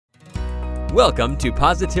Welcome to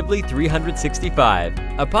Positively 365,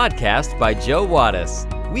 a podcast by Joe Wattis.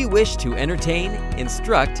 We wish to entertain,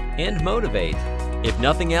 instruct, and motivate. If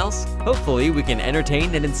nothing else, hopefully we can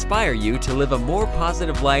entertain and inspire you to live a more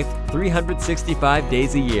positive life 365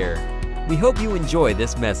 days a year. We hope you enjoy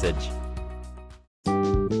this message.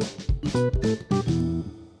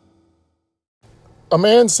 A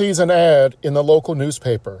man sees an ad in the local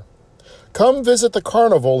newspaper. Come visit the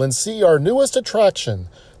carnival and see our newest attraction,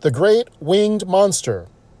 the great winged monster.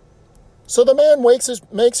 So the man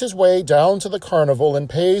makes his way down to the carnival and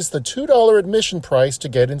pays the $2 admission price to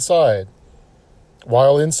get inside.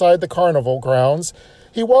 While inside the carnival grounds,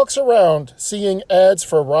 he walks around seeing ads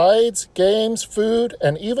for rides, games, food,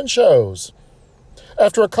 and even shows.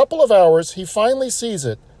 After a couple of hours, he finally sees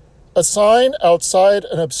it, a sign outside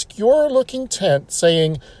an obscure-looking tent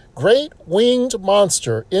saying, Great Winged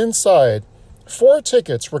Monster inside, 4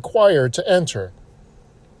 tickets required to enter.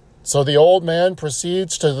 So the old man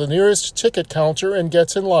proceeds to the nearest ticket counter and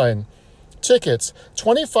gets in line. Tickets,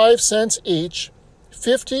 25 cents each,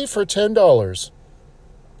 50 for $10.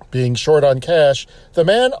 Being short on cash, the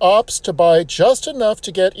man opts to buy just enough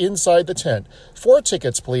to get inside the tent. 4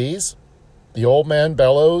 tickets, please. The old man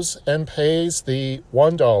bellows and pays the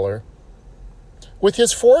 $1. With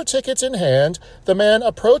his 4 tickets in hand, the man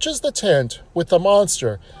approaches the tent with the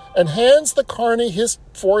monster and hands the carny his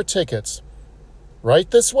 4 tickets.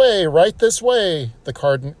 Right this way,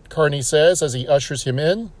 the carny says as he ushers him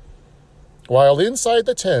in. While inside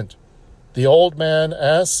the tent, the old man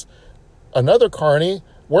asks another carny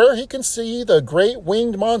where he can see the great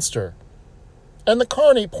winged monster. And the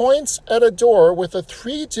carny points at a door with a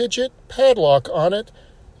 3-digit padlock on it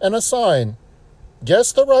and a sign.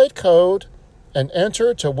 Guess the right code and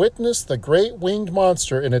enter to witness the great winged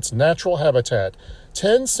monster in its natural habitat.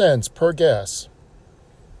 10 cents per guess.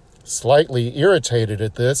 Slightly irritated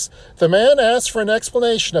at this, the man asks for an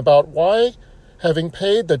explanation about why, having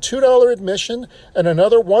paid the $2 admission and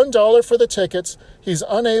another $1 for the tickets, he's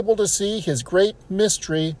unable to see his great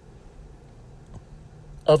mystery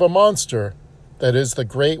of a monster that is the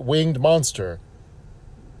great winged monster.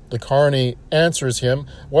 The carny answers him,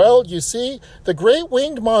 Well, you see, the great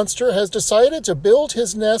winged monster has decided to build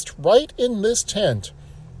his nest right in this tent.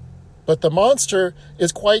 But the monster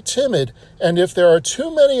is quite timid, and if there are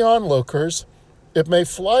too many onlookers, it may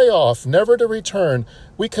fly off, never to return.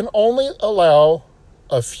 We can only allow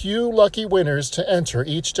a few lucky winners to enter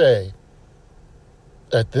each day.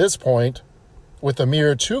 At this point, with a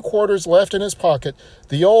mere 2 quarters left in his pocket,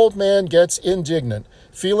 the old man gets indignant,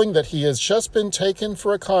 feeling that he has just been taken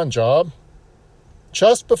for a con job.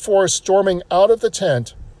 Just before storming out of the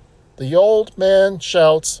tent, the old man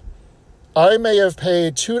shouts, I may have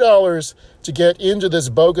paid $2 to get into this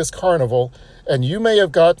bogus carnival, and you may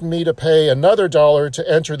have gotten me to pay another $1 to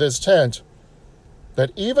enter this tent.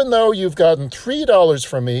 But even though you've gotten $3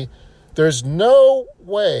 from me, there's no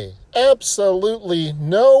way, absolutely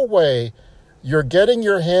no way, you're getting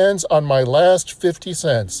your hands on my last 50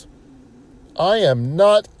 cents. I am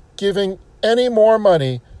not giving any more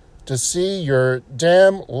money to see your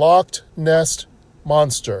damn locked nest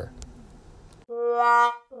monster.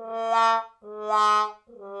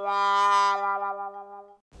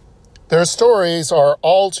 Their stories are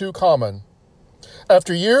all too common.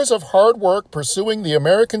 After years of hard work pursuing the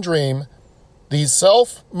American dream, these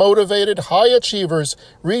self-motivated high achievers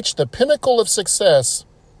reach the pinnacle of success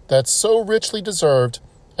that's so richly deserved,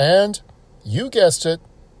 and, you guessed it,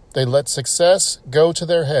 they let success go to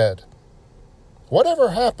their head. Whatever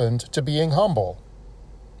happened to being humble?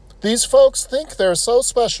 These folks think they're so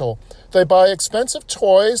special, they buy expensive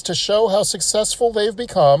toys to show how successful they've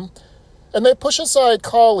become, and they push aside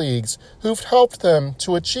colleagues who've helped them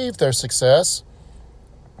to achieve their success.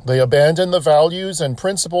 They abandon the values and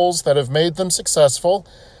principles that have made them successful,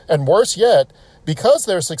 and worse yet, because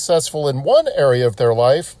they're successful in one area of their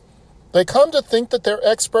life, they come to think that they're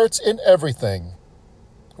experts in everything.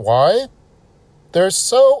 Why? They're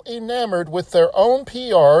so enamored with their own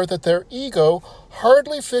PR that their ego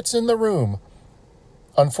hardly fits in the room.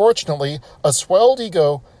 Unfortunately, a swelled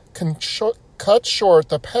ego can cut short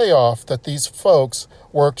the payoff that these folks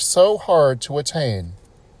worked so hard to attain.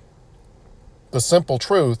 The simple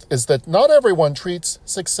truth is that not everyone treats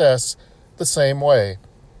success the same way.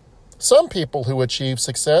 Some people who achieve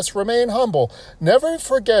success remain humble, never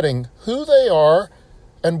forgetting who they are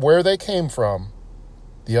and where they came from.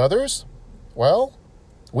 The others? Well,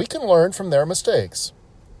 we can learn from their mistakes.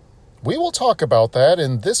 We will talk about that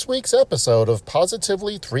in this week's episode of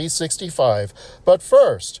Positively 365. But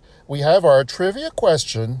first, we have our trivia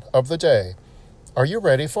question of the day. Are you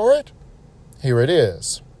ready for it? Here it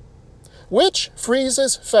is. Which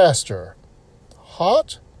freezes faster,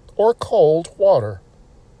 hot or cold water?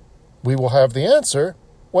 We will have the answer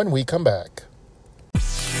when we come back.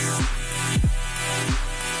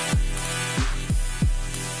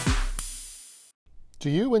 Do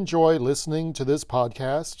you enjoy listening to this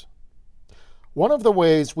podcast? One of the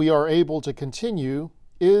ways we are able to continue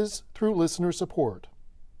is through listener support.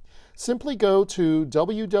 Simply go to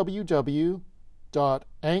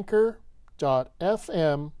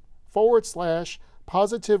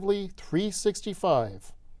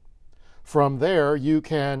www.anchor.fm/positively365. From there, you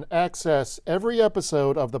can access every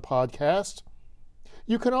episode of the podcast.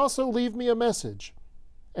 You can also leave me a message.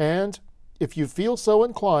 And if you feel so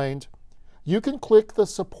inclined, you can click the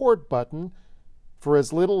support button. For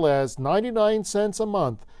as little as 99 cents a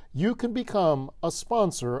month, you can become a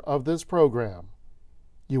sponsor of this program.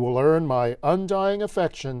 You will earn my undying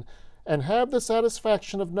affection and have the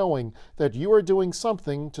satisfaction of knowing that you are doing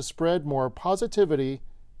something to spread more positivity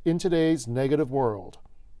in today's negative world.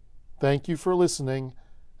 Thank you for listening,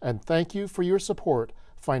 and thank you for your support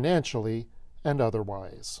financially and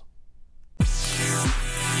otherwise.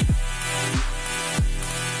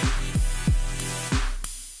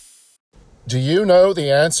 Do you know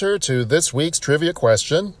the answer to this week's trivia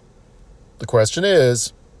question? The question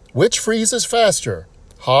is, which freezes faster,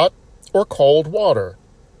 hot or cold water?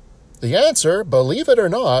 The answer, believe it or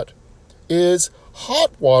not, is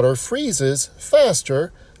hot water freezes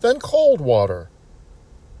faster than cold water.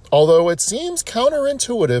 Although it seems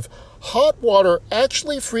counterintuitive, hot water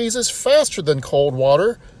actually freezes faster than cold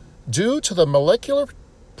water due to the molecular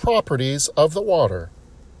properties of the water.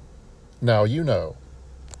 Now you know.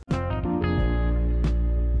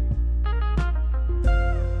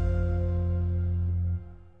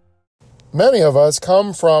 Many of us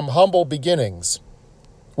come from humble beginnings.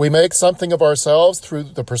 We make something of ourselves through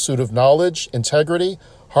the pursuit of knowledge, integrity,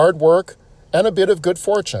 hard work, and a bit of good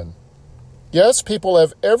fortune. Yes, people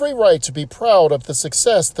have every right to be proud of the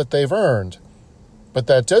success that they've earned, but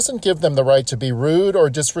that doesn't give them the right to be rude or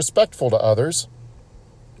disrespectful to others.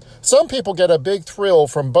 Some people get a big thrill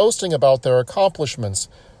from boasting about their accomplishments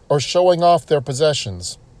or showing off their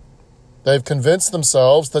possessions. They've convinced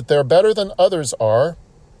themselves that they're better than others are.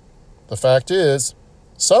 The fact is,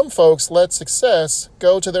 some folks let success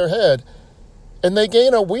go to their head, and they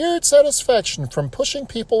gain a weird satisfaction from pushing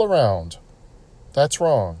people around. That's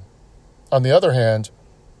wrong. On the other hand,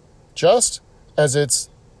 just as it's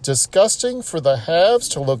disgusting for the haves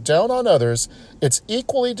to look down on others, it's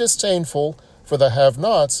equally disdainful for the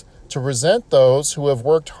have-nots to resent those who have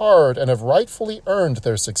worked hard and have rightfully earned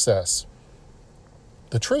their success.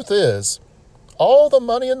 The truth is, all the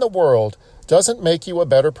money in the world doesn't make you a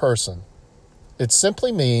better person. It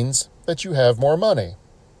simply means that you have more money.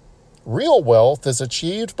 Real wealth is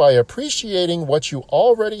achieved by appreciating what you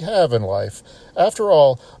already have in life. After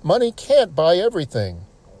all, money can't buy everything.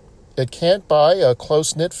 It can't buy a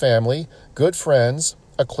close-knit family, good friends,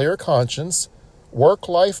 a clear conscience,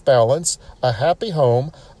 work-life balance, a happy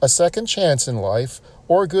home, a second chance in life,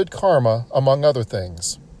 or good karma, among other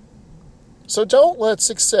things. So don't let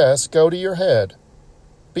success go to your head.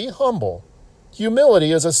 Be humble.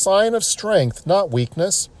 Humility is a sign of strength, not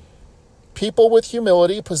weakness. People with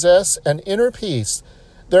humility possess an inner peace.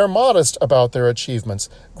 They're modest about their achievements,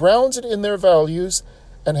 grounded in their values,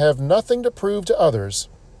 and have nothing to prove to others.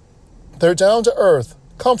 They're down to earth,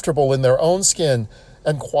 comfortable in their own skin,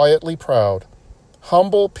 and quietly proud.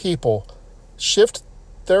 Humble people shift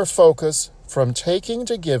their focus from taking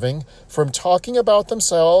to giving, from talking about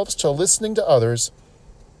themselves to listening to others,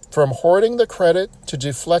 from hoarding the credit to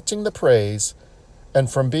deflecting the praise, and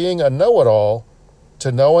from being a know-it-all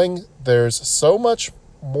to knowing there's so much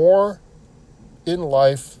more in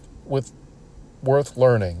life worth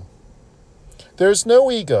learning. There's no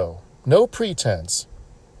ego, no pretense,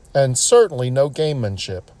 and certainly no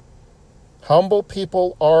gamemanship. Humble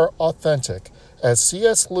people are authentic. As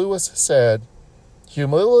C.S. Lewis said,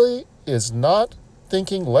 humility is not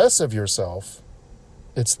thinking less of yourself,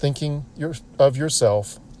 it's thinking of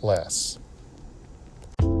yourself less.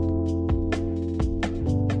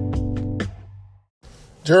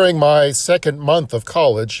 During my second month of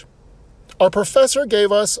college, our professor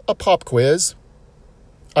gave us a pop quiz.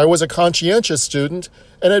 I was a conscientious student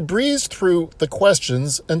and had breezed through the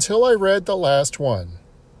questions until I read the last one.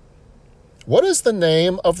 What is the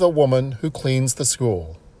name of the woman who cleans the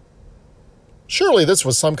school? Surely this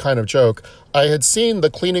was some kind of joke. I had seen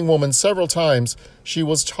the cleaning woman several times. She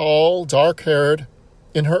was tall, dark-haired,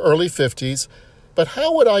 in her early 50s, but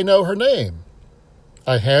how would I know her name?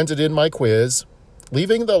 I handed in my quiz,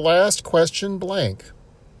 leaving the last question blank.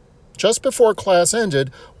 Just before class ended,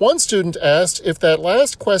 one student asked if that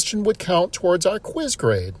last question would count towards our quiz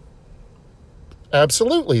grade.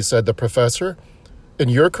 Absolutely, said the professor. In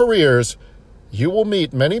your careers, you will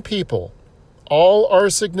meet many people. All are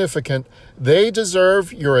significant. They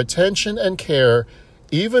deserve your attention and care,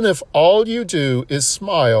 even if all you do is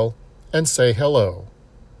smile and say hello.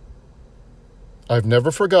 I've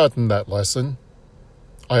never forgotten that lesson.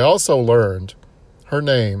 I also learned her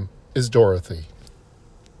name is Dorothy.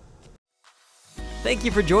 Thank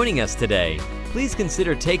you for joining us today. Please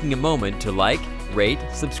consider taking a moment to like, rate,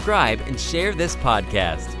 subscribe, and share this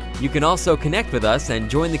podcast. You can also connect with us and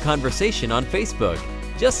join the conversation on Facebook.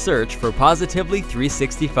 Just search for Positively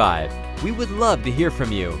 365. We would love to hear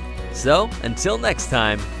from you. So, until next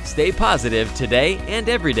time, stay positive today and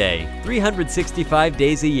every day, 365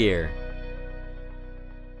 days a year.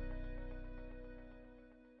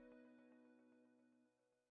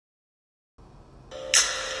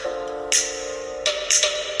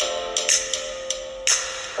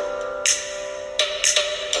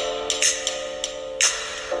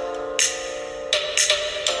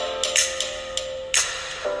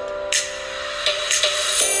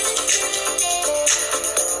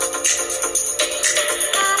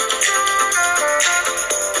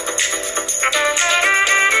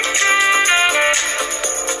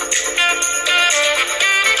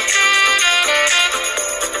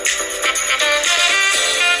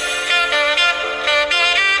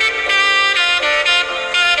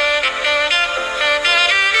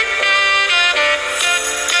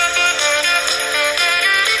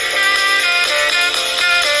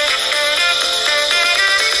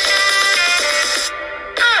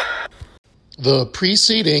 The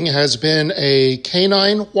preceding has been a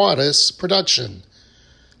Canine Wattis production.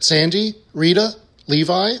 Sandy, Rita,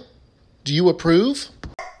 Levi, do you approve?